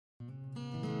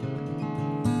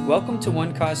Welcome to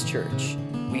One Cause Church.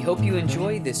 We hope you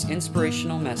enjoy this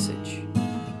inspirational message.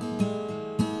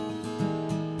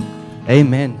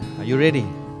 Amen. Are you ready?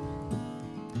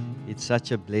 It's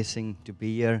such a blessing to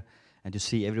be here and to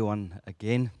see everyone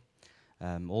again.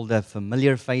 All the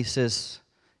familiar faces.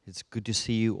 It's good to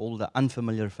see you. All the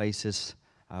unfamiliar faces.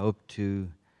 I hope to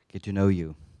get to know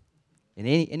you. And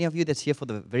any of you that's here for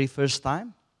the very first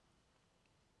time?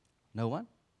 No one?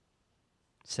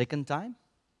 Second time?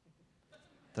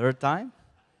 Third time?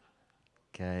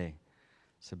 Okay.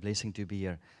 It's a blessing to be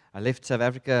here. I left South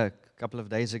Africa a couple of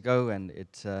days ago, and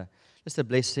it's just a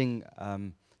blessing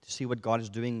to see what God is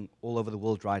doing all over the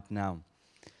world right now.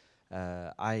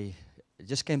 I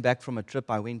just came back from a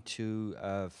trip. I went to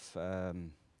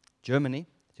Germany,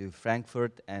 to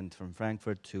Frankfurt, and from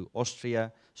Frankfurt to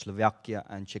Austria, Slovakia,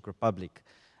 and Czech Republic.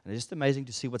 And it's just amazing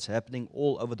to see what's happening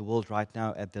all over the world right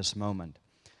now at this moment.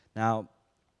 Now,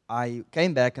 I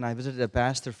came back and I visited a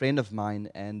pastor friend of mine,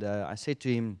 and I said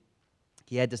to him,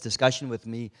 he had this discussion with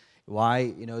me,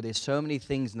 why, there's so many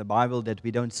things in the Bible that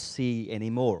we don't see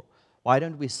anymore. Why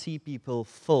don't we see people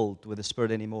filled with the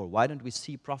Spirit anymore? Why don't we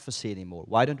see prophecy anymore?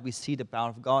 Why don't we see the power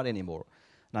of God anymore?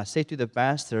 And I said to the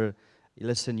pastor,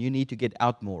 listen, you need to get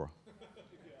out more.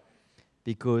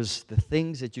 Because the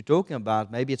things that you're talking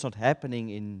about, maybe it's not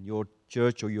happening in your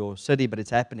church or your city, but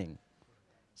it's happening.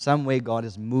 Somewhere God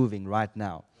is moving right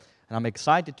now. And I'm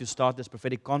excited to start this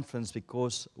prophetic conference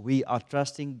because we are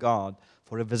trusting God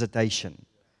for a visitation.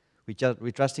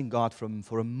 We're trusting God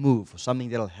for a move, for something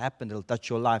that will happen, that will touch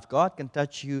your life. God can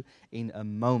touch you in a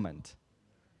moment.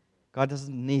 God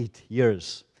doesn't need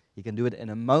years. He can do it in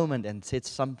a moment and set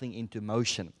something into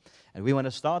motion. And we want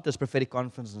to start this prophetic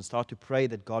conference and start to pray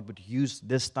that God would use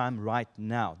this time right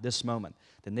now, this moment,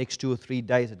 the next 2 or 3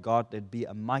 days, that there'd be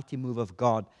a mighty move of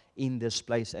God in this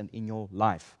place and in your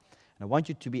life. And I want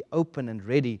you to be open and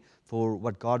ready for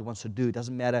what God wants to do. It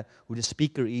doesn't matter who the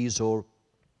speaker is, or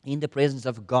in the presence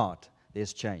of God,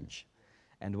 there's change.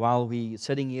 And while we're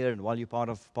sitting here and while you're part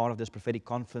of this prophetic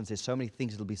conference, there's so many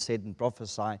things that will be said and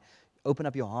prophesy. Open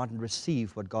up your heart and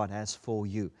receive what God has for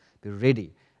you. Be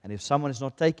ready. And if someone is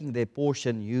not taking their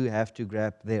portion, you have to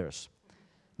grab theirs.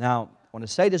 Now, I want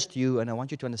to say this to you, and I want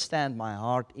you to understand my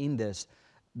heart in this.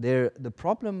 The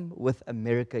problem with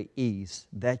America is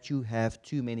that you have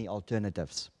too many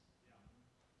alternatives.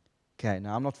 Okay,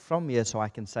 now I'm not from here, so I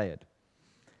can say it.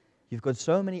 You've got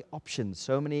so many options,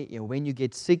 so many, when you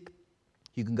get sick,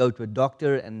 you can go to a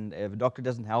doctor, and if a doctor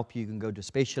doesn't help you, you can go to a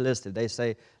specialist. If they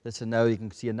say, listen, no, you can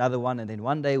see another one. And then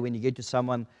one day when you get to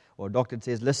someone or a doctor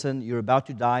says, listen, you're about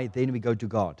to die, then we go to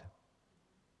God.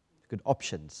 Good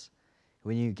options.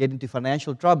 When you get into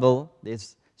financial trouble,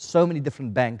 there's so many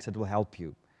different banks that will help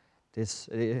you.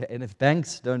 And if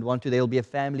banks don't want to, there'll be a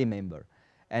family member.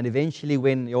 And eventually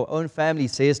when your own family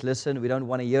says, listen, we don't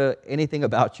want to hear anything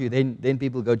about you, then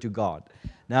people go to God.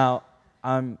 Now,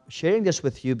 I'm sharing this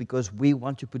with you because we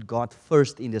want to put God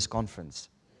first in this conference.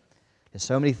 There's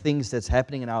so many things that's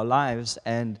happening in our lives,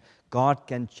 and God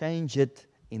can change it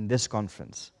in this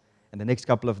conference in the next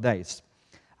couple of days.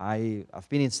 I've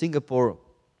been in Singapore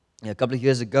a couple of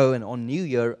years ago, and on New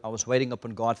Year, I was waiting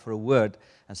upon God for a word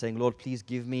and saying, Lord, please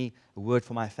give me a word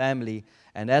for my family.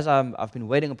 And as I've been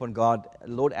waiting upon God,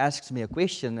 the Lord asks me a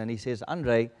question, and He says,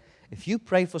 Andre, if you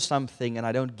pray for something and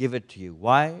I don't give it to you,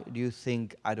 why do you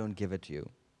think I don't give it to you?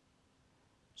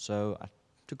 So I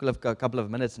took a couple of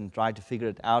minutes and tried to figure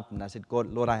it out, and I said,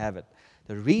 God, Lord, I have it.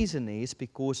 The reason is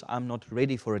because I'm not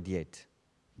ready for it yet.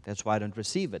 That's why I don't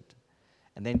receive it.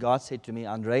 And then God said to me,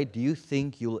 Andre, do you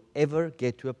think you'll ever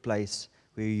get to a place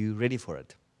where you're ready for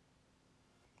it?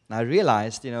 And I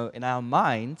realized, in our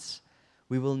minds,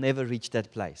 we will never reach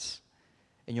that place.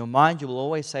 In your mind, you will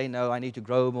always say, no, I need to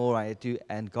grow more, I need to.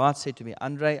 And God said to me,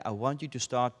 Andre, I want you to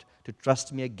start to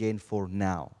trust me again for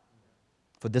now,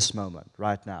 for this moment,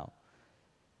 right now.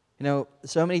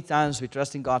 So many times we're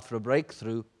trusting God for a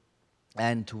breakthrough,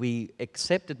 and we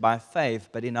accept it by faith,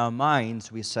 but in our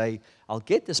minds we say, I'll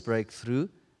get this breakthrough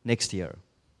next year.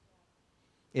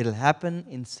 It'll happen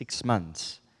in 6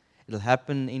 months. It'll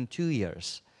happen in 2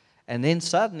 years. And then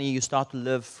suddenly you start to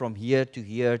live from year to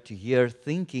year to year,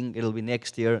 thinking it'll be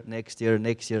next year, next year,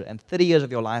 next year, and 30 years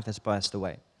of your life has passed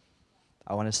away.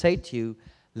 I want to say to you,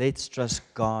 let's trust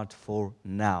God for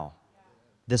now,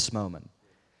 this moment.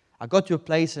 I got to a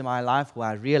place in my life where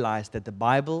I realized that the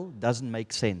Bible doesn't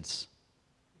make sense.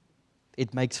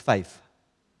 It makes faith.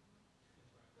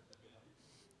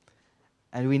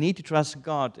 And we need to trust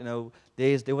God.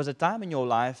 There was a time in your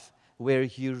life where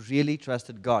you really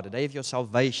trusted God. The day of your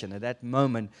salvation, at that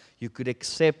moment, you could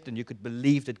accept and you could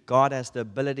believe that God has the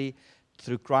ability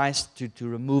through Christ to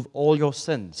remove all your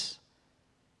sins.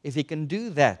 if He can do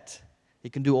that, He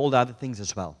can do all the other things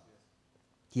as well.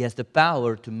 He has the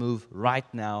power to move right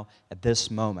now at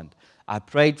this moment. I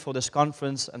prayed for this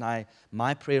conference, and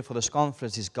my prayer for this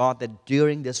conference is, God, that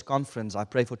during this conference, I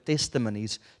pray for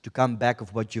testimonies to come back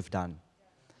of what you've done.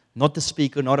 Not the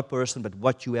speaker, not a person, but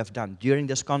what you have done during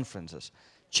these conferences.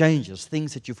 Changes,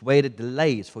 things that you've waited,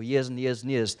 delays for years and years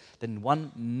and years, then in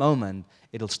one moment,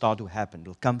 it'll start to happen.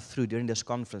 It'll come through during these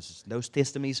conferences. Those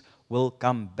testimonies will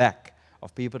come back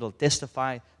of people that will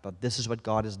testify, but this is what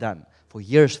God has done. For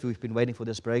years, we've been waiting for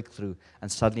this breakthrough,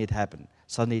 and suddenly it happened.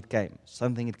 Suddenly it came.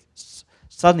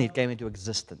 Suddenly it came into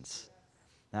existence.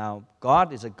 Now,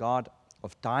 God is a God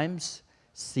of times,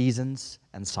 seasons,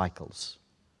 and cycles.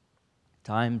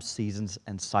 Times, seasons,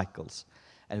 and cycles.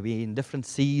 And we're in different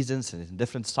seasons and in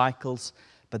different cycles,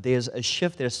 but there's a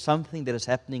shift, there's something that is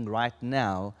happening right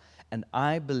now, and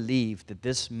I believe that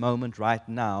this moment right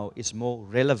now is more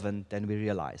relevant than we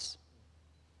realize.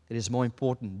 It is more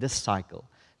important, this cycle,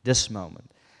 this moment.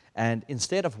 And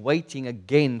instead of waiting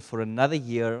again for another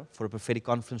year for a prophetic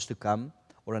conference to come,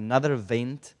 or another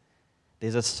event,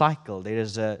 there's a cycle, there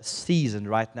is a season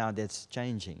right now that's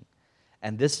changing.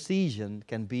 And this season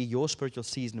can be your spiritual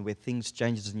season where things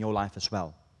changes in your life as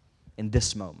well, in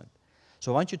this moment.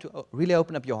 So I want you to really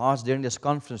open up your hearts during this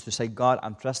conference to say, God,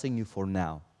 I'm trusting you for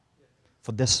now,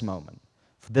 for this moment,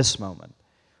 for this moment.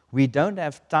 We don't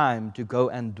have time to go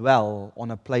and dwell on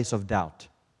a place of doubt.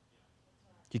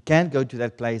 You can't go to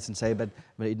that place and say, but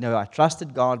I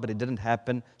trusted God, but it didn't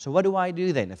happen. So what do I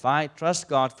do then? If I trust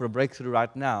God for a breakthrough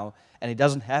right now and it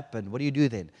doesn't happen, what do you do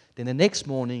then? Then the next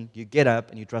morning you get up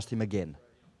and you trust Him again.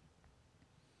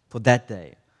 For that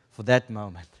day, for that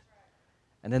moment.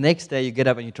 And the next day you get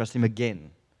up and you trust Him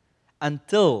again.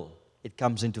 Until it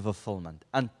comes into fulfillment.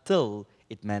 Until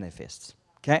it manifests.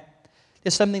 Okay?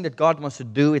 There's something that God wants to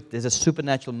do. There's a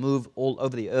supernatural move all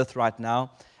over the earth right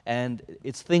now. And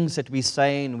it's things that we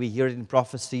say and we hear it in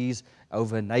prophecies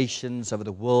over nations, over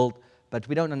the world, but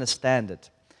we don't understand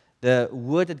it. The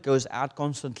word that goes out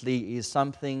constantly is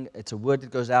something, it's a word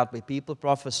that goes out where people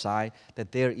prophesy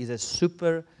that there is a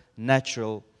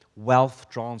supernatural wealth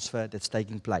transfer that's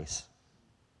taking place.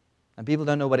 And people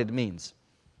don't know what it means.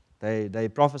 They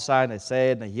prophesy and they say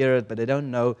it and they hear it, but they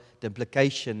don't know the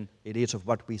implication it is of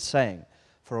what we're saying.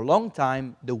 For a long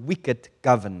time, the wicked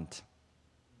governed.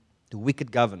 The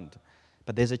wicked governed.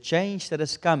 But there's a change that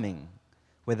is coming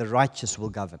where the righteous will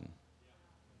govern.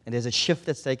 And there's a shift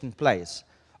that's taking place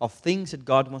of things that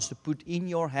God wants to put in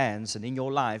your hands and in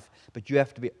your life, but you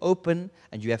have to be open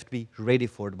and you have to be ready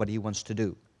for it, what He wants to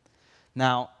do.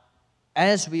 Now,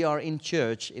 as we are in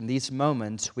church in these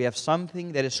moments, we have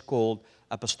something that is called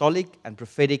apostolic and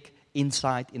prophetic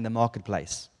insight in the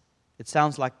marketplace. It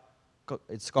sounds like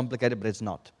it's complicated, but it's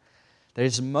not. There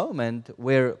is a moment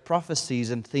where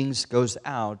prophecies and things goes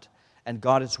out, and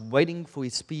God is waiting for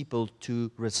His people to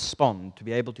respond, to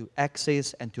be able to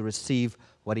access and to receive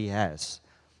what He has.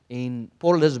 In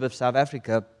Port Elizabeth, South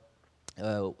Africa,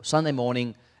 Sunday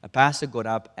morning, a pastor got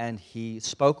up and he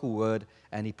spoke a word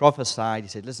and he prophesied. He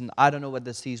said, listen, I don't know what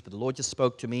this is, but the Lord just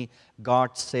spoke to me.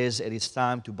 God says it is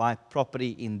time to buy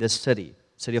property in this city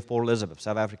of Port Elizabeth,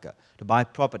 South Africa, to buy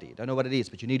property. Don't know what it is,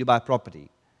 but you need to buy property.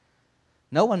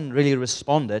 No one really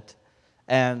responded,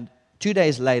 and 2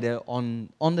 days later, on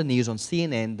the news, on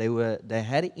CNN, they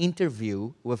had an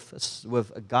interview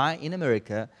with a guy in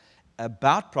America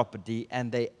about property,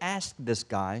 and they asked this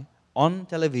guy on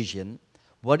television,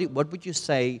 what would you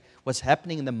say what's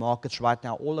happening in the markets right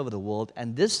now all over the world?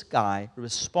 And this guy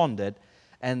responded,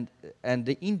 and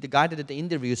the guy that did the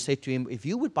interview said to him, if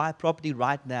you would buy property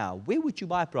right now, where would you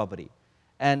buy property?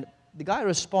 And the guy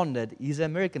responded, he's an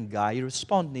American guy, he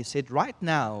responded and he said, right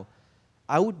now,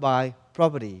 I would buy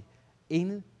property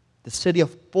in the city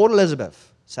of Port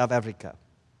Elizabeth, South Africa.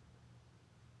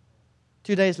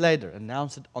 2 days later,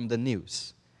 announced it on the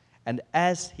news. And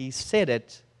as he said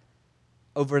it,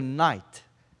 overnight,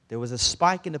 there was a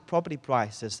spike in the property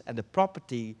prices and the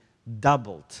property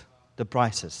doubled the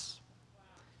prices.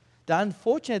 The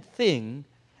unfortunate thing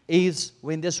is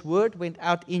when this word went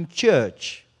out in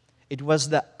church, it was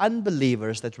the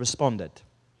unbelievers that responded.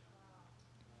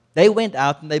 They went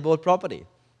out and they bought property.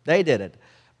 They did it.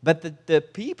 But the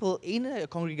people in a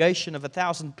congregation of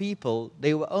 1,000 people,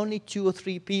 there were only 2 or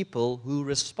 3 people who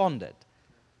responded.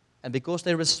 And because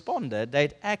they responded, they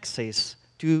had access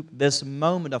to this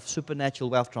moment of supernatural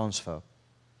wealth transfer.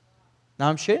 Now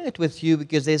I'm sharing it with you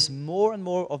because there's more and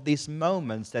more of these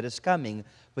moments that is coming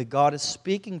where God is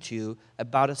speaking to you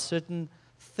about a certain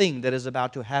thing that is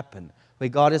about to happen. Where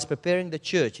God is preparing the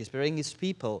church, He's preparing His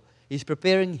people, He's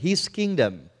preparing His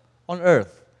kingdom on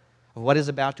earth of what is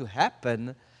about to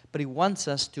happen. but He wants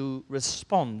us to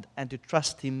respond and to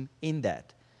trust Him in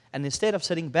that. And instead of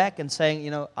sitting back and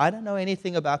saying, I don't know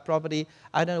anything about property,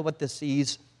 I don't know what this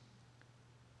is,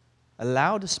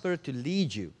 allow the Spirit to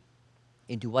lead you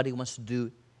into what He wants to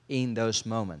do in those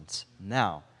moments.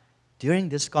 Now, during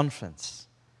this conference,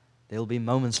 there will be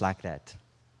moments like that,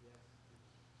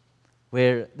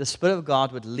 where the Spirit of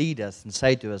God would lead us and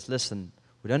say to us, listen,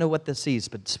 we don't know what this is,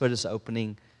 but the Spirit is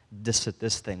opening this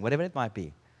thing, whatever it might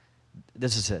be.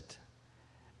 This is it.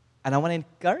 And I want to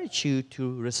encourage you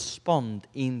to respond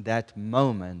in that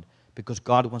moment because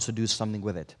God wants to do something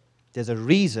with it. There's a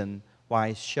reason why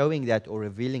He's showing that or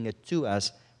revealing it to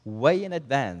us way in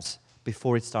advance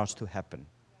before it starts to happen.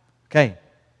 Okay?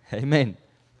 Amen.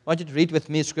 I want you to read with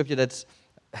me a scripture that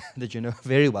you know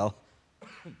very well.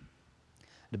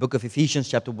 The book of Ephesians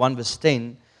chapter 1 verse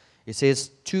 10, it says,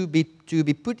 to be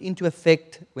put into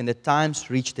effect when the times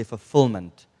reach their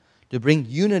fulfillment, to bring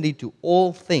unity to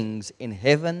all things in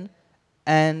heaven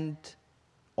and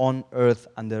on earth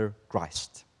under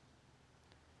Christ.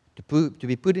 To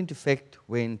be put into effect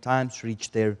when times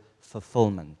reach their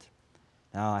fulfillment.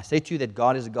 Now, I say to you that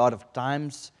God is a God of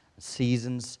times,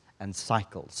 seasons, and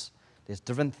cycles. There's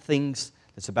different things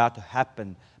that's about to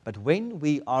happen. But when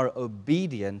we are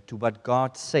obedient to what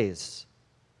God says,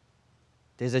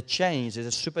 there's a change, there's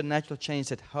a supernatural change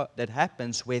that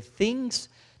happens where things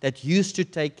that used to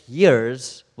take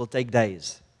years will take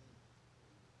days.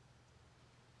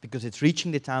 Because it's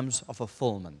reaching the times of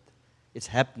fulfillment. It's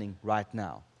happening right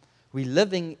now. We're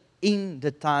living in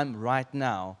the time right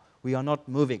now. We are not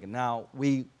moving. Now,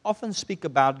 we often speak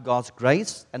about God's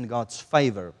grace and God's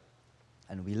favor.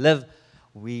 And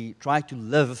we try to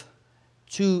live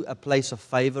to a place of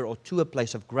favor or to a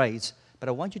place of grace. But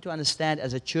I want you to understand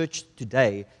as a church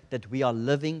today that we are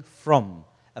living from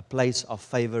a place of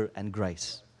favor and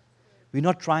grace. We're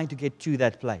not trying to get to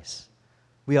that place.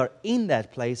 We are in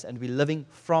that place and we're living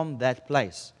from that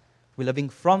place. We're living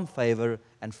from favor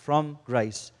and from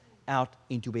grace out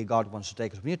into where God wants to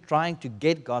take us. We're not trying to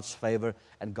get God's favor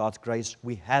and God's grace.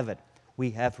 We have it.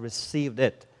 We have received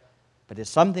it. But there's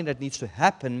something that needs to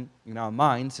happen in our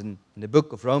minds. In the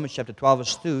book of Romans chapter 12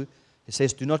 verse 2, it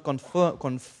says, do not conform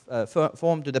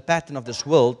to the pattern of this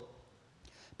world,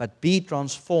 but be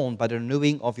transformed by the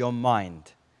renewing of your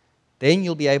mind. Then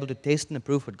you'll be able to test and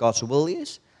approve what God's will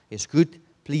is, His good,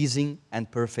 pleasing, and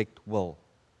perfect will.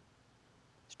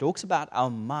 It talks about our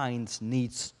minds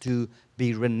needs to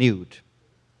be renewed.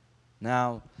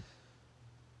 Now,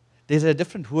 there's a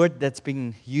different word that's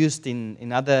been used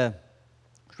in other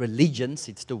religions.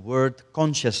 It's the word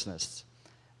consciousness.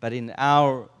 But in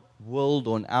our world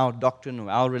or in our doctrine or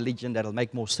our religion that'll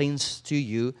make more sense to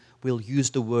you, we'll use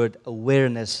the word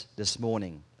awareness this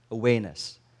morning.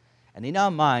 Awareness. And in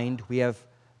our mind, we have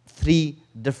three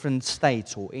different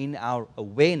states, or in our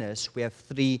awareness, we have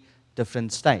three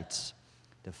different states.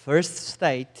 The first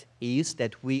state is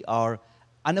that we are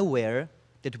unaware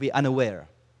that we're unaware.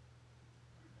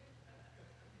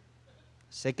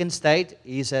 Second state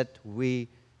is that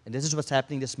and this is what's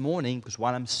happening this morning, because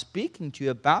while I'm speaking to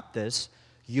you about this,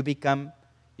 you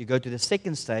go to the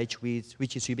second stage,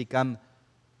 which is you become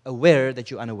aware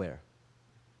that you're unaware.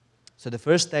 So the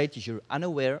first stage is you're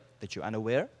unaware that you're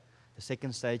unaware. The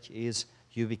second stage is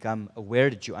you become aware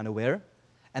that you're unaware.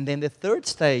 And then the third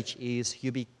stage is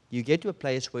you get to a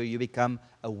place where you become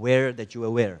aware that you're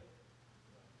aware.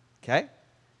 Okay?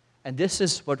 And this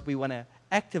is what we want to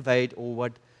activate, or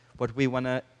what we want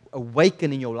to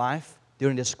awaken in your life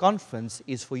during this conference,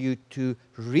 is for you to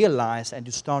realize and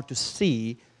to start to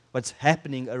see what's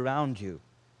happening around you.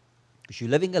 Because you're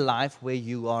living a life where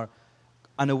you are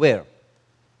unaware.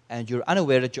 And you're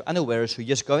unaware that you're unaware, so you're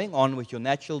just going on with your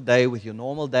natural day, with your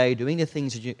normal day, doing the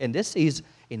things that and this is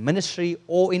in ministry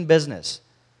or in business.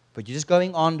 But you're just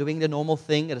going on doing the normal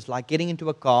thing. It's like getting into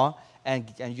a car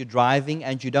and you're driving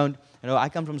and you don't, I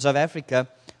come from South Africa,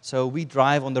 so we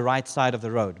drive on the right side of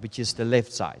the road, which is the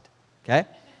left side, okay?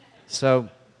 So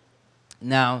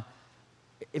now,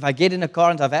 if I get in a car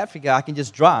in South Africa, I can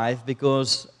just drive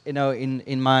because,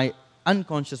 in my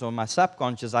unconscious or my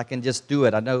subconscious, I can just do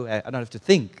it. I don't have to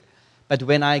think. But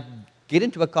when I get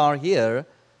into a car here,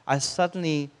 I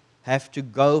suddenly have to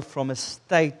go from a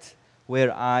state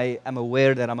where I am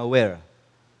aware that I'm aware.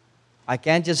 I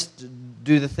can't just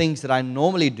do the things that I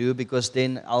normally do because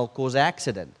then I'll cause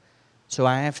accident. So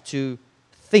I have to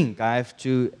think. I have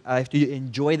to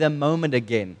enjoy the moment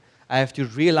again. I have to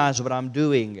realize what I'm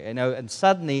doing. And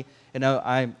suddenly,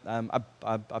 I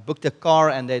booked a car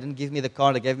and they didn't give me the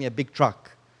car. They gave me a big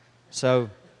truck. So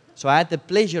I had the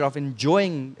pleasure of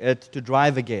enjoying it to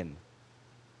drive again.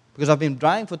 Because I've been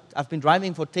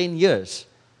driving for 10 years,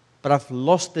 but I've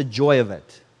lost the joy of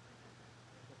it.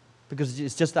 because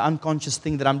it's just the unconscious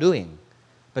thing that I'm doing.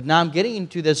 But now I'm getting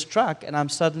into this truck and I'm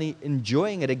suddenly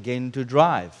enjoying it again to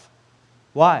drive.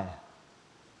 Why?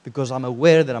 Because I'm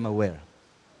aware that I'm aware.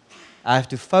 I have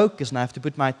to focus and I have to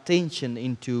put my attention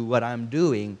into what I'm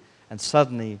doing, and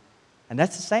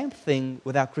that's the same thing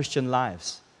with our Christian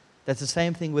lives. That's the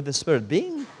same thing with the Spirit.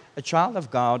 Being a child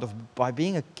of God, by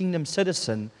being a kingdom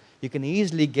citizen, you can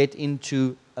easily get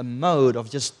into a mode of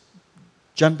just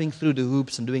jumping through the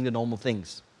hoops and doing the normal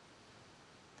things.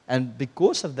 And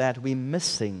because of that, we're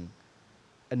missing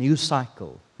a new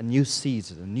cycle, a new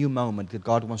season, a new moment that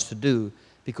God wants to do,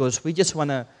 because we just want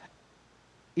to.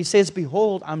 He says,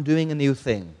 behold, I'm doing a new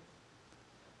thing.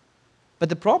 But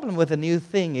the problem with a new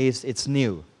thing is it's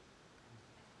new.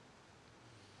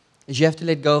 Is you have to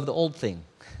let go of the old thing.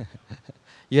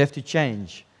 You have to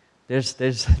change.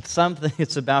 There's something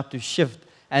that's about to shift.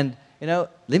 And, let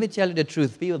me tell you the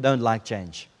truth. People don't like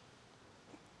change.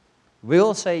 We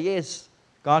all say, yes,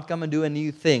 God, come and do a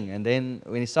new thing. And then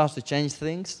when He starts to change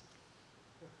things,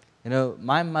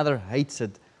 my mother hates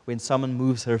it when someone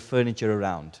moves her furniture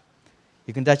around.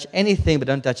 You can touch anything, but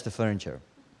don't touch the furniture.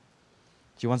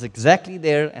 She wants exactly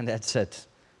there, and that's it.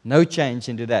 No change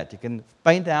into that. You can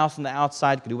paint the house on the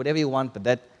outside, you can do whatever you want, but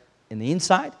that in the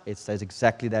inside, it stays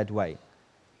exactly that way.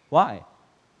 Why?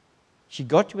 She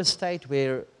got to a state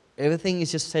where everything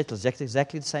is just settled,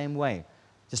 exactly the same way.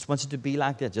 Just wants it to be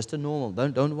like that, just a normal.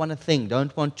 Don't want to think,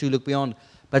 don't want to look beyond.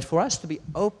 But for us to be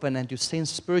open and to sense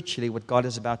spiritually what God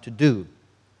is about to do,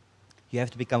 you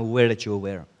have to become aware that you're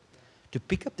aware. To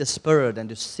pick up the Spirit and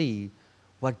to see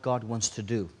what God wants to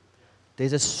do.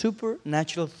 There's a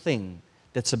supernatural thing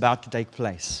that's about to take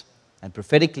place. And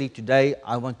prophetically today,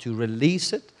 I want to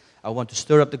release it. I want to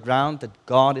stir up the ground that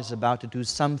God is about to do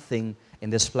something in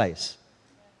this place.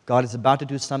 God is about to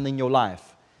do something in your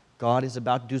life. God is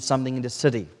about to do something in the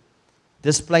city.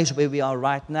 This place where we are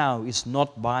right now is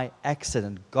not by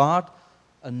accident. God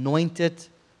anointed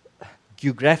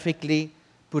geographically,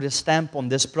 put a stamp on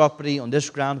this property, on this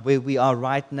ground where we are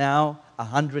right now,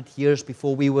 100 years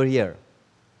before we were here.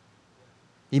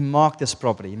 He marked this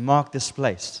property, He marked this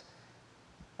place.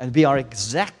 And we are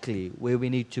exactly where we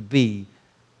need to be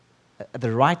at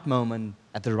the right moment,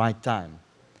 at the right time.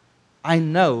 I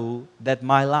know that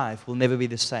my life will never be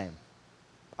the same.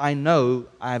 I know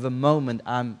I have a moment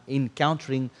I'm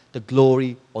encountering the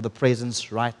glory or the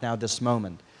presence right now, this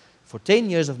moment. For 10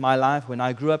 years of my life, when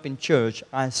I grew up in church,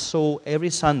 I saw every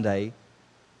Sunday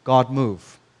God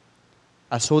move.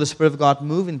 I saw the Spirit of God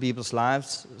move in people's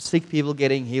lives, sick people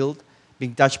getting healed,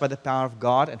 being touched by the power of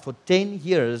God. And for 10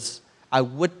 years, I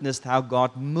witnessed how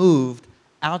God moved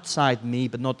outside me,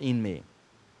 but not in me.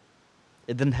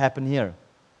 It didn't happen here.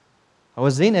 I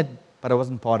was in it, but I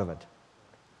wasn't part of it.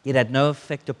 It had no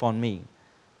effect upon me.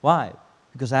 Why?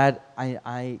 Because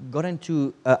I got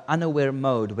into an unaware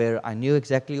mode where I knew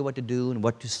exactly what to do and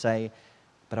what to say.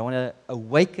 But I want to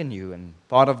awaken you. And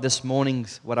part of this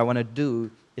morning's, what I want to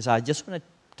do is I just want to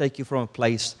take you from a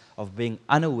place of being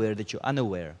unaware that you're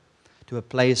unaware to a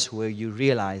place where you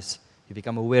realize you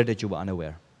become aware that you were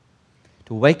unaware.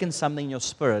 To awaken something in your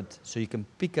spirit so you can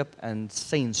pick up and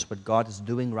sense what God is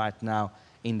doing right now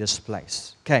in this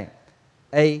place. Okay.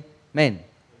 Amen.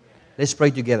 Let's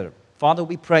pray together. Father,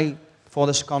 we pray for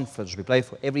this conference. We pray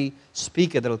for every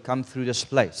speaker that will come through this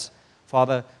place.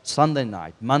 Father, Sunday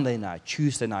night, Monday night,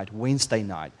 Tuesday night, Wednesday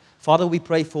night. Father, we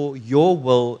pray for your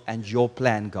will and your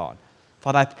plan, God.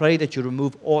 Father, I pray that you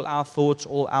remove all our thoughts,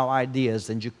 all our ideas,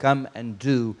 and you come and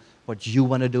do what you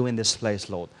want to do in this place,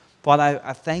 Lord. Father,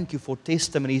 I thank you for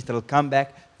testimonies that will come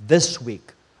back this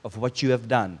week of what you have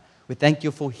done. We thank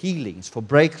you for healings, for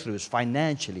breakthroughs,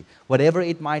 financially, whatever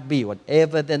it might be,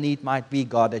 whatever the need might be,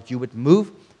 God, that you would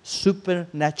move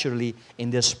supernaturally in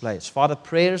this place. Father,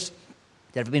 prayers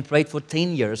that have been prayed for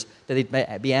 10 years, that it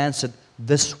may be answered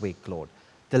this week, Lord.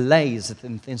 Delays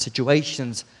in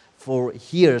situations for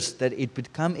years, that it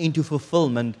would come into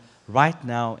fulfillment right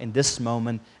now, in this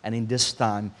moment, and in this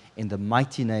time, in the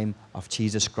mighty name of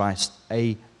Jesus Christ.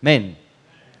 Amen.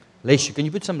 Leshu, can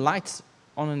you put some lights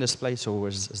on in this place, or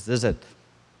is this it?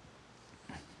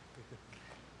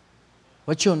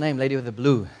 What's your name, lady with the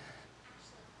blue?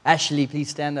 Ashley, please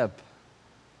stand up.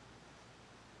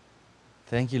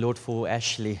 Thank you, Lord, for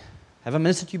Ashley. Have I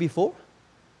ministered to you before?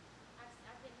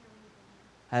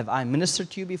 Have I ministered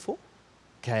to you before?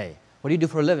 Okay. What do you do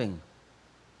for a living?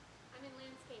 I'm in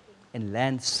landscaping. In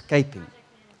landscaping.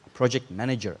 Project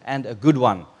manager. And a good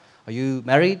one. Are you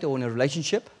married or in a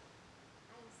relationship?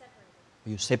 I am separated. Are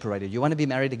you separated? You want to be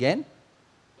married again?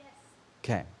 Yes.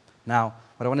 Okay. Now,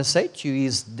 what I want to say to you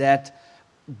is that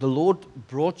the Lord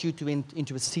brought you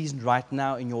into a season right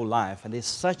now in your life, and there's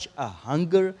such a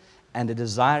hunger and a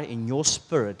desire in your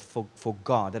spirit for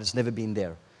God that has never been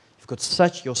there. You've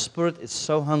got your spirit is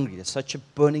so hungry, there's such a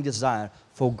burning desire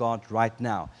for God right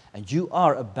now. And you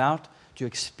are about to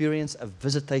experience a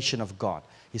visitation of God.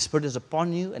 His Spirit is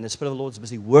upon you, and the Spirit of the Lord is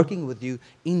busy working with you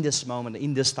in this moment,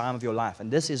 in this time of your life.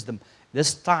 And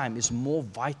this time is more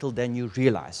vital than you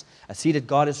realize. I see that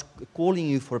God is calling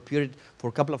you for a period, for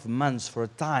a couple of months, for a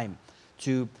time.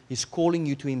 He's calling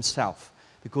you to Himself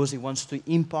because He wants to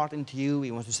impart into you.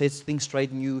 He wants to set things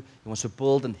straight in you. He wants to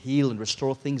build and heal and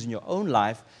restore things in your own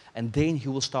life. And then He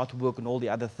will start to work on all the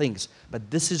other things. But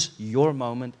this is your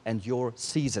moment and your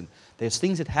season. There's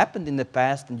things that happened in the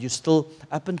past, and you still,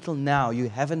 up until now, you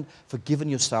haven't forgiven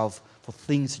yourself for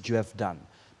things that you have done.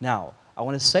 Now, I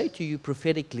want to say to you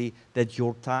prophetically that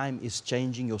your time is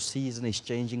changing, your season is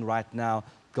changing right now.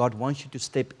 God wants you to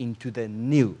step into the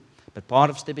new. But part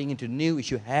of stepping into new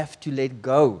is you have to let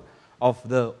go of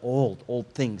the old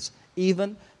things.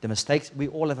 Even the mistakes, we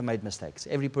all have made mistakes.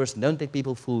 Every person, don't let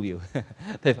people fool you.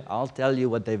 I'll tell you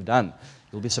what they've done.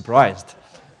 You'll be surprised.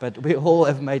 But we all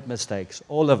have made mistakes.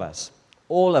 All of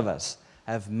us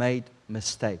have made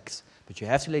mistakes. But you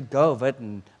have to let go of it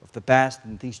and of the past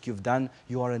and things you've done.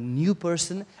 You are a new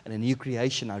person and a new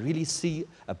creation. I really see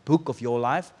a book of your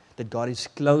life that God is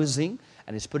closing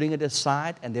and is putting it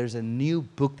aside, and there's a new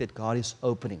book that God is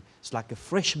opening. It's like a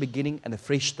fresh beginning and a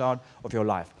fresh start of your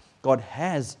life. God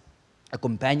has a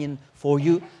companion for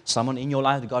you, someone in your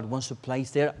life that God wants to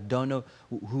place there. I don't know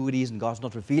who it is, and God's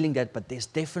not revealing that, but there's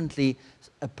definitely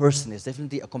a person, there's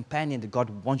definitely a companion that God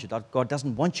wants you. God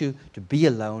doesn't want you to be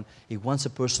alone. He wants a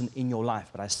person in your life.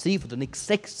 But I see for the next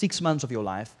six months of your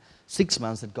life, 6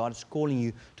 months, that God is calling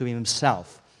you to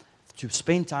Himself, to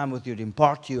spend time with you, to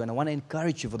impart to you. And I want to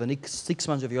encourage you for the next 6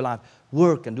 months of your life,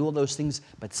 work and do all those things,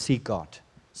 but seek God.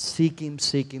 Seek Him,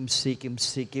 seek Him, seek Him,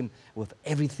 seek Him with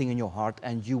everything in your heart,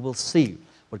 and you will see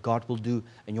what God will do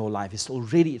in your life. It's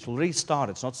already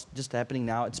started. It's not just happening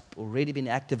now. It's already been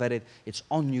activated. It's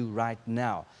on you right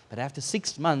now. But after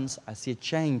 6 months, I see a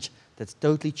change that's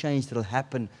totally changed that will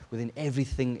happen within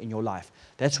everything in your life.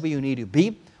 That's where you need to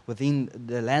be, within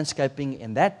the landscaping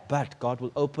in that, but God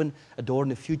will open a door in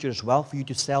the future as well for you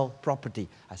to sell property.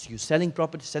 I see you selling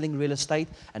property, selling real estate,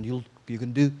 and you're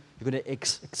going to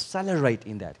accelerate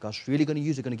in that. God's really going to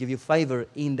use it, going to give you favor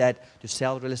in that to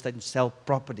sell real estate and sell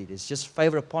property. There's just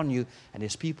favor upon you, and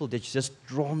there's people that's just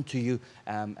drawn to you,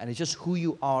 and it's just who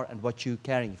you are and what you're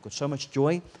carrying. You've got so much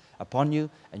joy upon you,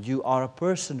 and you are a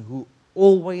person who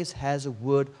always has a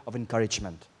word of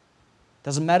encouragement.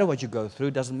 Doesn't matter what you go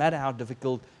through, doesn't matter how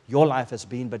difficult your life has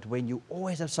been, but when you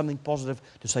always have something positive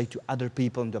to say to other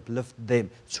people and to uplift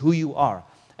them, it's who you are.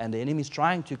 And the enemy is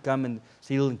trying to come and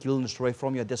steal and kill and destroy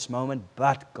from you at this moment,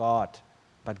 but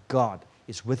God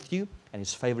is with you, and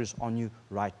His favor is on you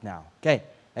right now. Okay,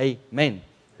 amen.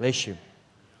 Bless you.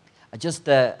 I just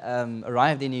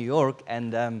arrived in New York,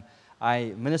 and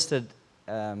I ministered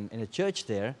in a church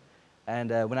there, and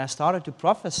when I started to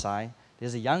prophesy,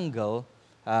 there's a young girl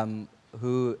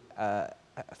who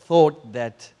thought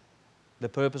that the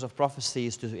purpose of prophecy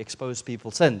is to expose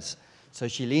people's sins. So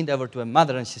she leaned over to her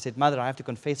mother and she said, "Mother, I have to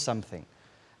confess something."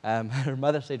 Her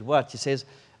mother said, "What?" She says,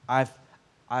 I've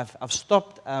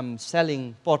stopped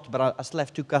selling pot, but I still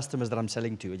have 2 customers that I'm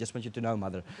selling to. I just want you to know,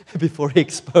 Mother," before he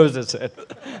exposes it.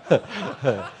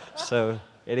 So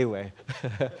anyway,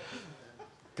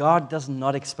 God does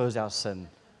not expose our sin.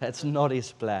 That's not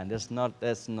His plan. That's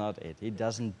not it. He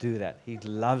doesn't do that. He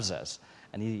loves us,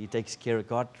 and He takes care of.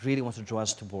 God really wants to draw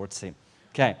us towards Him.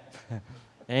 Okay.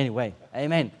 Anyway,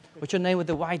 amen. What's your name with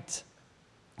the white?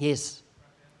 Yes.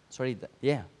 Sorry.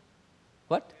 Yeah.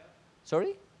 What?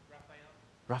 Sorry?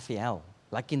 Raphael.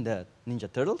 Like in the Ninja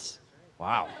Turtles?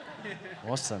 Wow.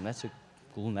 Awesome. That's a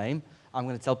cool name. I'm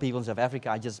going to tell people in South Africa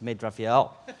I just met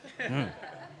Raphael.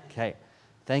 Okay.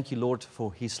 Thank you, Lord,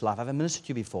 for His life. Have I ministered to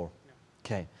you before?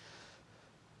 Okay.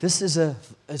 This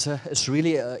is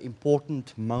really an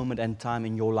important moment and time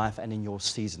in your life and in your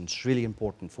season. It's really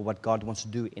important for what God wants to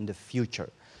do in the future.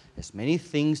 There's many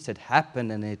things that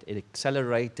happen, and it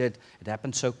accelerated. It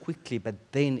happened so quickly, but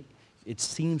then it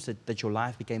seems that your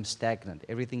life became stagnant.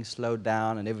 Everything slowed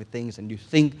down and and you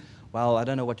think, well, I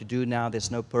don't know what to do now.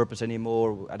 There's no purpose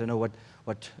anymore. I don't know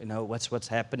what's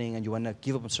happening, and you want to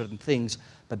give up on certain things.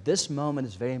 But this moment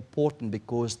is very important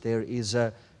because there is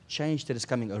a change that is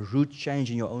coming, a root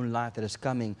change in your own life that is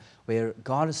coming, where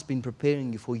God has been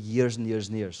preparing you for years and years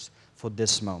and years for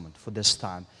this moment, for this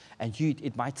time. And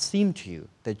it might seem to you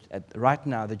that right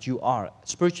now that you are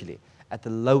spiritually at the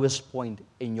lowest point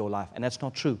in your life, and that's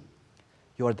not true.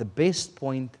 You are at the best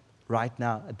point right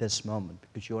now at this moment,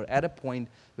 because you are at a point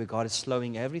where God is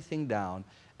slowing everything down,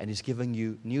 and He's giving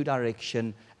you new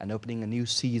direction and opening a new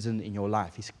season in your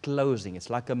life. He's closing.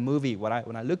 It's like a movie. When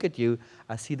I look at you,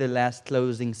 I see the last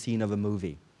closing scene of a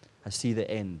movie. I see the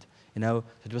end.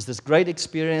 It was this great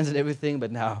experience and everything,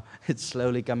 but now it's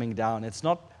slowly coming down. It's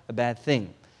not a bad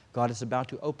thing. God is about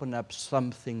to open up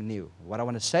something new. What I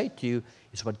want to say to you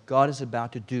is what God is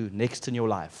about to do next in your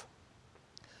life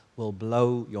will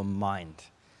blow your mind.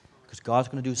 Because God's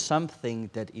going to do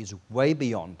something that is way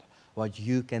beyond what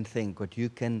you can think, what you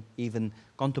can even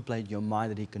contemplate in your mind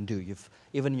that He can do.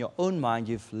 Even in your own mind,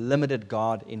 you've limited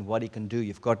God in what He can do.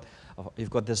 You've got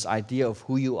this idea of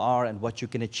who you are and what you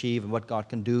can achieve and what God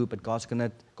can do, but God's going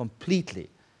to completely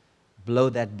blow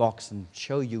that box and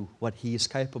show you what He is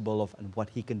capable of and what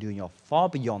He can do in your far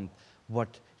beyond what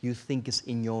you think is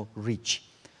in your reach.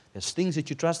 There's things that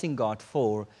you trust in God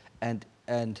for, and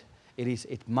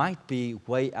it might be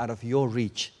way out of your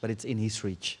reach, but it's in His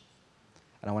reach.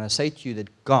 And I want to say to you that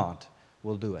God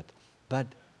will do it. But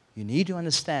you need to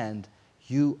understand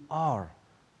you are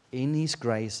in His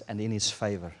grace and in His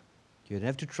favor. You don't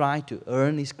have to try to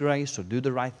earn His grace or do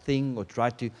the right thing or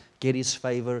try to get His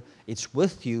favor. It's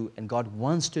with you, and God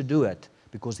wants to do it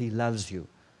because He loves you.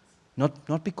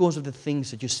 Not because of the things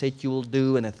that you said you will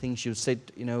do and the things you said,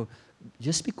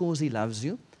 just because He loves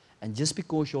you and just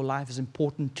because your life is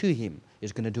important to Him,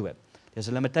 He's going to do it. There's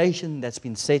a limitation that's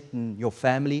been set in your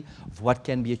family of what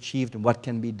can be achieved and what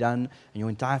can be done in your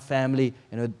entire family.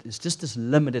 It's just this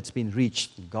limit that's been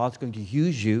reached. And God's going to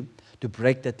use you to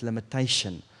break that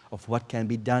limitation of what can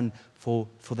be done for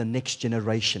the next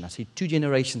generation. I see 2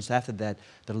 generations after that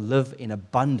that live in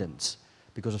abundance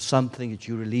because of something that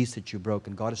you released, that you broke.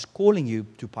 And God is calling you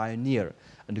to pioneer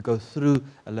and to go through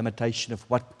a limitation of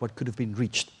what could have been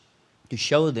reached, to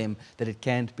show them that it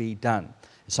can't be done.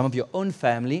 Some of your own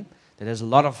family, that has a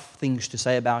lot of things to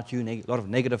say about you, a lot of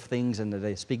negative things, and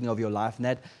they're speaking of your life. And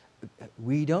that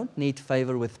we don't need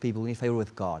favor with people, we need favor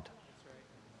with God.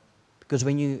 Because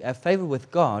when you have favor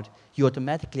with God, you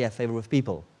automatically have favor with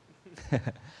people.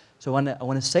 So I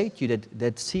want to say to you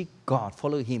that seek God,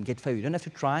 follow Him, get favor. You don't have to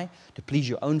try to please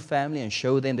your own family and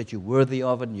show them that you're worthy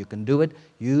of it and you can do it.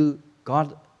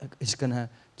 God is going to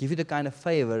give you the kind of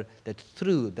favor that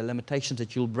through the limitations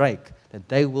that you'll break, that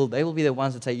they will be the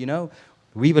ones that say,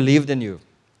 we believed in you,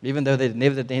 even though they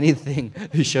never did anything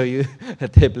to show you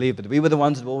that they believed. But we were the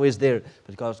ones that were always there.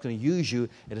 But God's going to use you.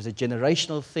 It is a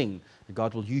generational thing. That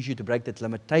God will use you to break the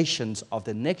limitations of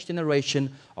the next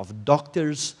generation of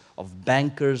doctors, of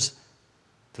bankers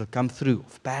that will come through,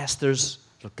 of pastors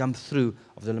that will come through,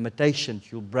 of the limitations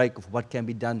you'll break of what can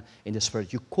be done in the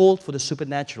Spirit. You called for the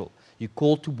supernatural. You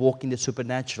called to walk in the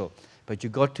supernatural. But you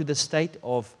got to the state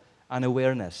of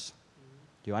unawareness.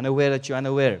 You're unaware that you're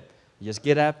unaware. You just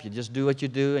get up, you just do what you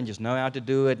do, and just know how to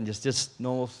do it, and just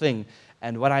normal thing.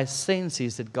 And what I sense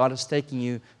is that God is taking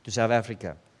you to South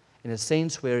Africa, in a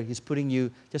sense where He's putting you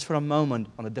just for a moment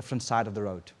on a different side of the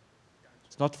road.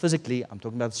 It's not physically, I'm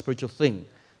talking about the spiritual thing.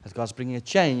 That God's bringing a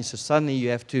change, so suddenly you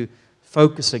have to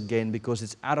focus again because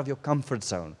it's out of your comfort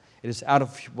zone. It is out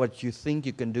of what you think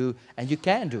you can do, and you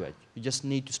can do it. You just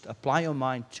need to apply your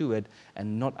mind to it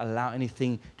and not allow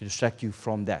anything to distract you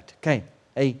from that. Okay,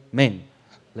 amen.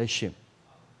 Bless you.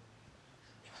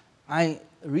 I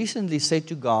recently said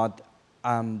to God,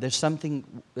 there's something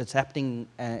that's happening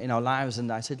in our lives, and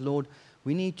I said, Lord,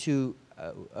 we need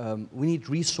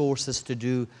resources to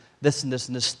do this and this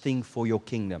and this thing for your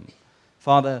kingdom.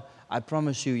 Father, I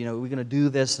promise you, we're going to do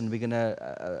this, and we're going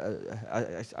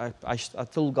to, I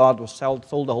told God,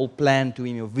 told the whole plan to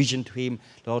Him, your vision to Him,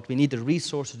 Lord, we need the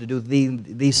resources to do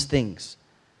these things.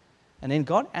 And then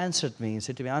God answered me and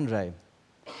said to me, Andre,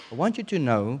 I want you to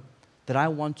know that I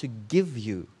want to give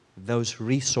you those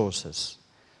resources,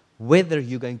 whether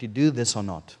you're going to do this or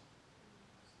not.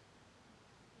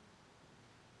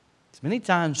 Many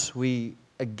times we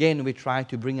try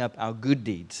to bring up our good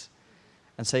deeds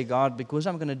and say, God, because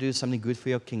I'm going to do something good for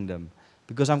your kingdom,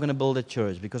 because I'm going to build a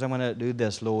church, because I'm going to do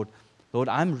this, Lord,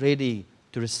 I'm ready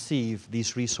to receive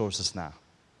these resources now.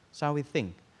 That's how we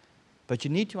think. But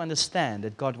you need to understand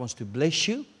that God wants to bless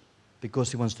you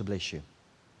because He wants to bless you.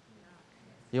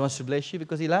 He wants to bless you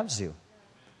because He loves you.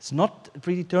 It's not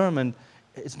predetermined.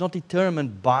 It's not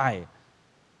determined by,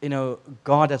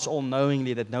 God that's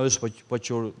all-knowingly, that knows what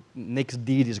your next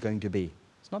deed is going to be.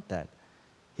 It's not that.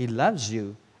 He loves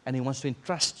you, and He wants to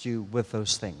entrust you with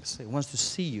those things. He wants to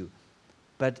see you.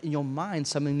 But in your mind,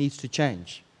 something needs to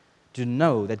change to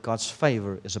know that God's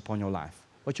favor is upon your life.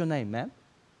 What's your name, ma'am?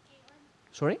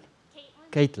 Caitlin. Sorry?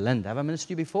 Caitlin. Caitlin. Have I ministered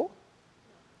to you before?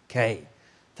 Okay.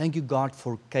 Thank you, God,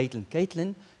 for Caitlin.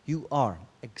 Caitlin, you are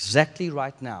exactly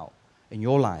right now in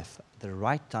your life at the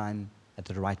right time, at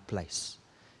the right place.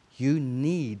 you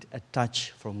need a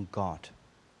touch from God.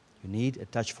 You need a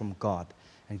touch from God.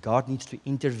 And God needs to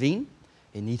intervene.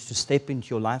 He needs to step into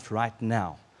your life right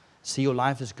now. See, your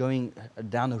life is going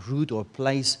down a route or a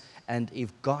place, and if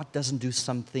God doesn't do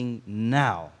something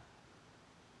now,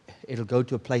 it'll go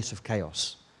to a place of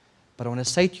chaos. But I want to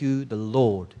say to you, the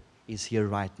Lord is here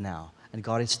right now. And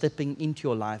God is stepping into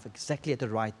your life exactly at the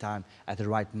right time, at the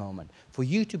right moment. For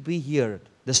you to be here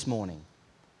this morning,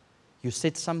 you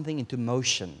set something into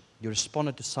motion. You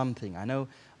responded to something. I know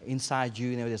inside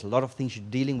you, there's a lot of things you're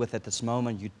dealing with at this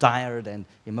moment. You're tired and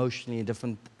emotionally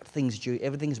different things.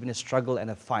 Everything's been a struggle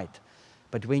and a fight.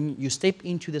 But when you step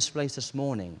into this place this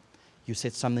morning, you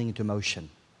set something into motion.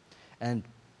 And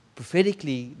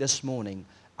prophetically this morning,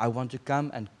 I want to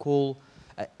come and call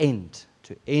an end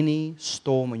to any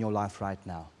storm in your life right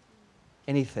now.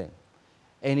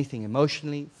 Anything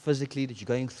emotionally, physically that you're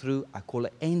going through, I call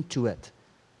an end to it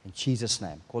in Jesus'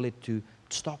 name. Call it to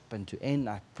stop and to end.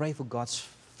 I pray for God's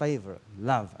favor,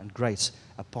 love, and grace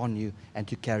upon you and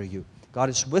to carry you. God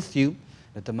is with you.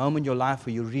 At the moment in your life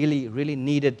where you really, really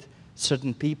needed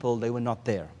certain people, they were not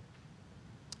there.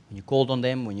 When you called on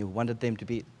them, when you wanted them to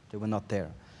be, they were not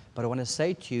there. But I want to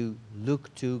say to you,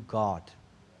 look to God.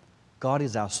 God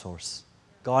is our source.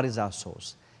 God is our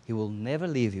source. He will never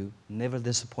leave you, never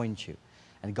disappoint you.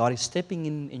 And God is stepping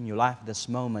in your life at this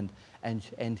moment,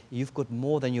 and you've got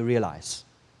more than you realize.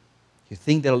 You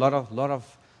think that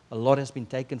a lot has been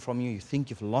taken from you. You think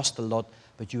you've lost a lot,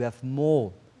 but you have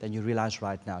more than you realize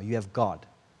right now. You have God.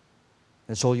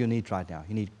 That's all you need right now.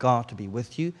 You need God to be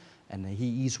with you, and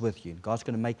He is with you. God's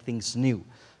going to make things new.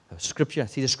 Scripture, I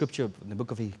see the scripture in the book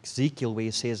of Ezekiel where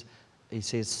He says,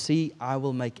 see, I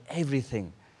will make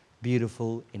everything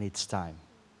beautiful in its time.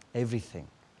 Everything.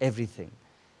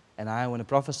 And I want to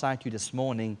prophesy to you this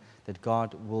morning that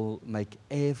God will make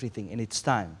everything in its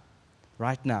time.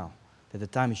 Right now. That the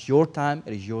time is your time,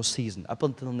 it is your season. Up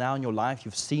until now in your life,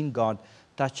 you've seen God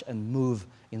touch and move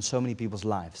in so many people's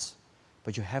lives.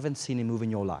 But you haven't seen Him move in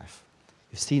your life.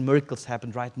 You've seen miracles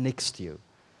happen right next to you.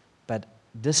 But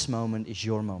this moment is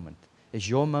your moment. It's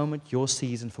your moment, your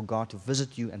season for God to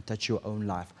visit you and touch your own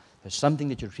life. There's something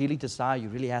that you really desire,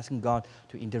 you're really asking God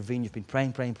to intervene. You've been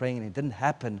praying, and it didn't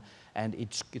happen. And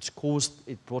it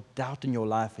brought doubt in your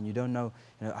life, and you don't know,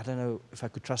 I don't know if I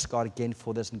could trust God again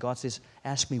for this. And God says,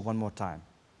 ask me one more time.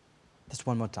 Just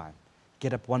one more time.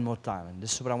 Get up one more time. And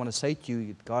this is what I want to say to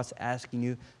you. God's asking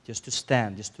you just to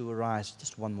stand, just to arise,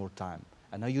 just one more time.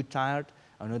 I know you're tired.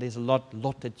 I know there's a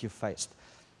lot that you faced.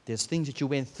 There's things that you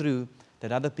went through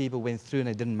that other people went through and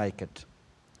they didn't make it.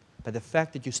 But the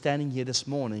fact that you're standing here this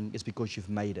morning is because you've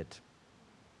made it.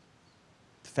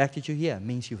 The fact that you're here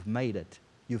means you've made it.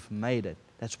 You've made it.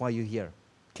 That's why you're here.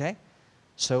 Okay?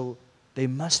 So there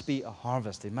must be a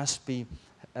harvest. There must be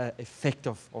an effect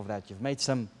of that. You've made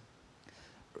some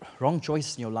wrong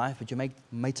choices in your life, but you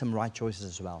made some right choices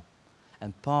as well.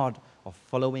 And part of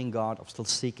following God, of still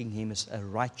seeking Him, is a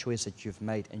right choice that you've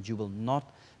made, and you will not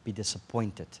be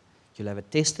disappointed. You'll have a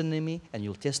testimony, and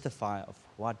you'll testify of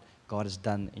what God has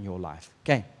done in your life.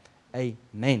 Okay?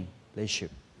 Amen. Bless you.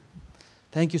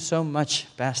 Thank you so much,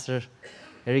 Pastor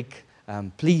Eric.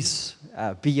 Please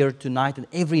be here tonight and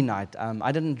every night.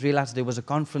 I didn't realize there was a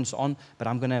conference on, but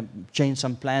I'm going to change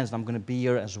some plans. And I'm going to be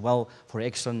here as well for an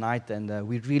extra night. And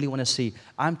we really want to see.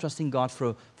 I'm trusting God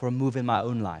for a move in my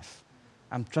own life.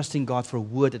 I'm trusting God for a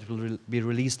word that will be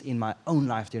released in my own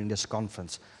life during this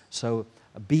conference. So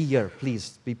be here,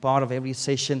 please. Be part of every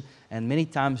session. And many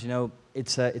times,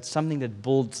 it's something that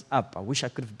builds up. I wish I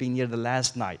could have been here the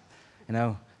last night,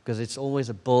 because it's always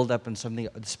a build-up and something.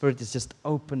 The Spirit is just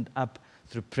opened up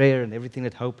through prayer and everything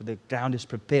that hope. The ground is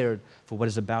prepared for what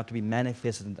is about to be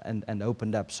manifested and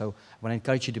opened up. So I want to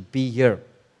encourage you to be here,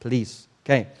 please.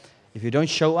 Okay? If you don't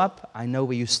show up, I know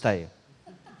where you stay.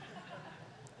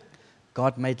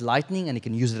 God made lightning and He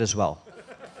can use it as well.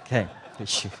 Okay?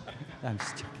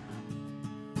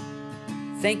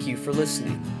 Thank you for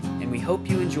listening, and we hope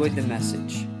you enjoyed the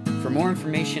message. For more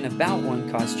information about One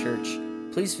Cause Church,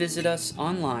 please visit us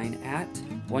online at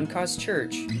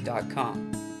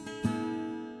onecausechurch.com.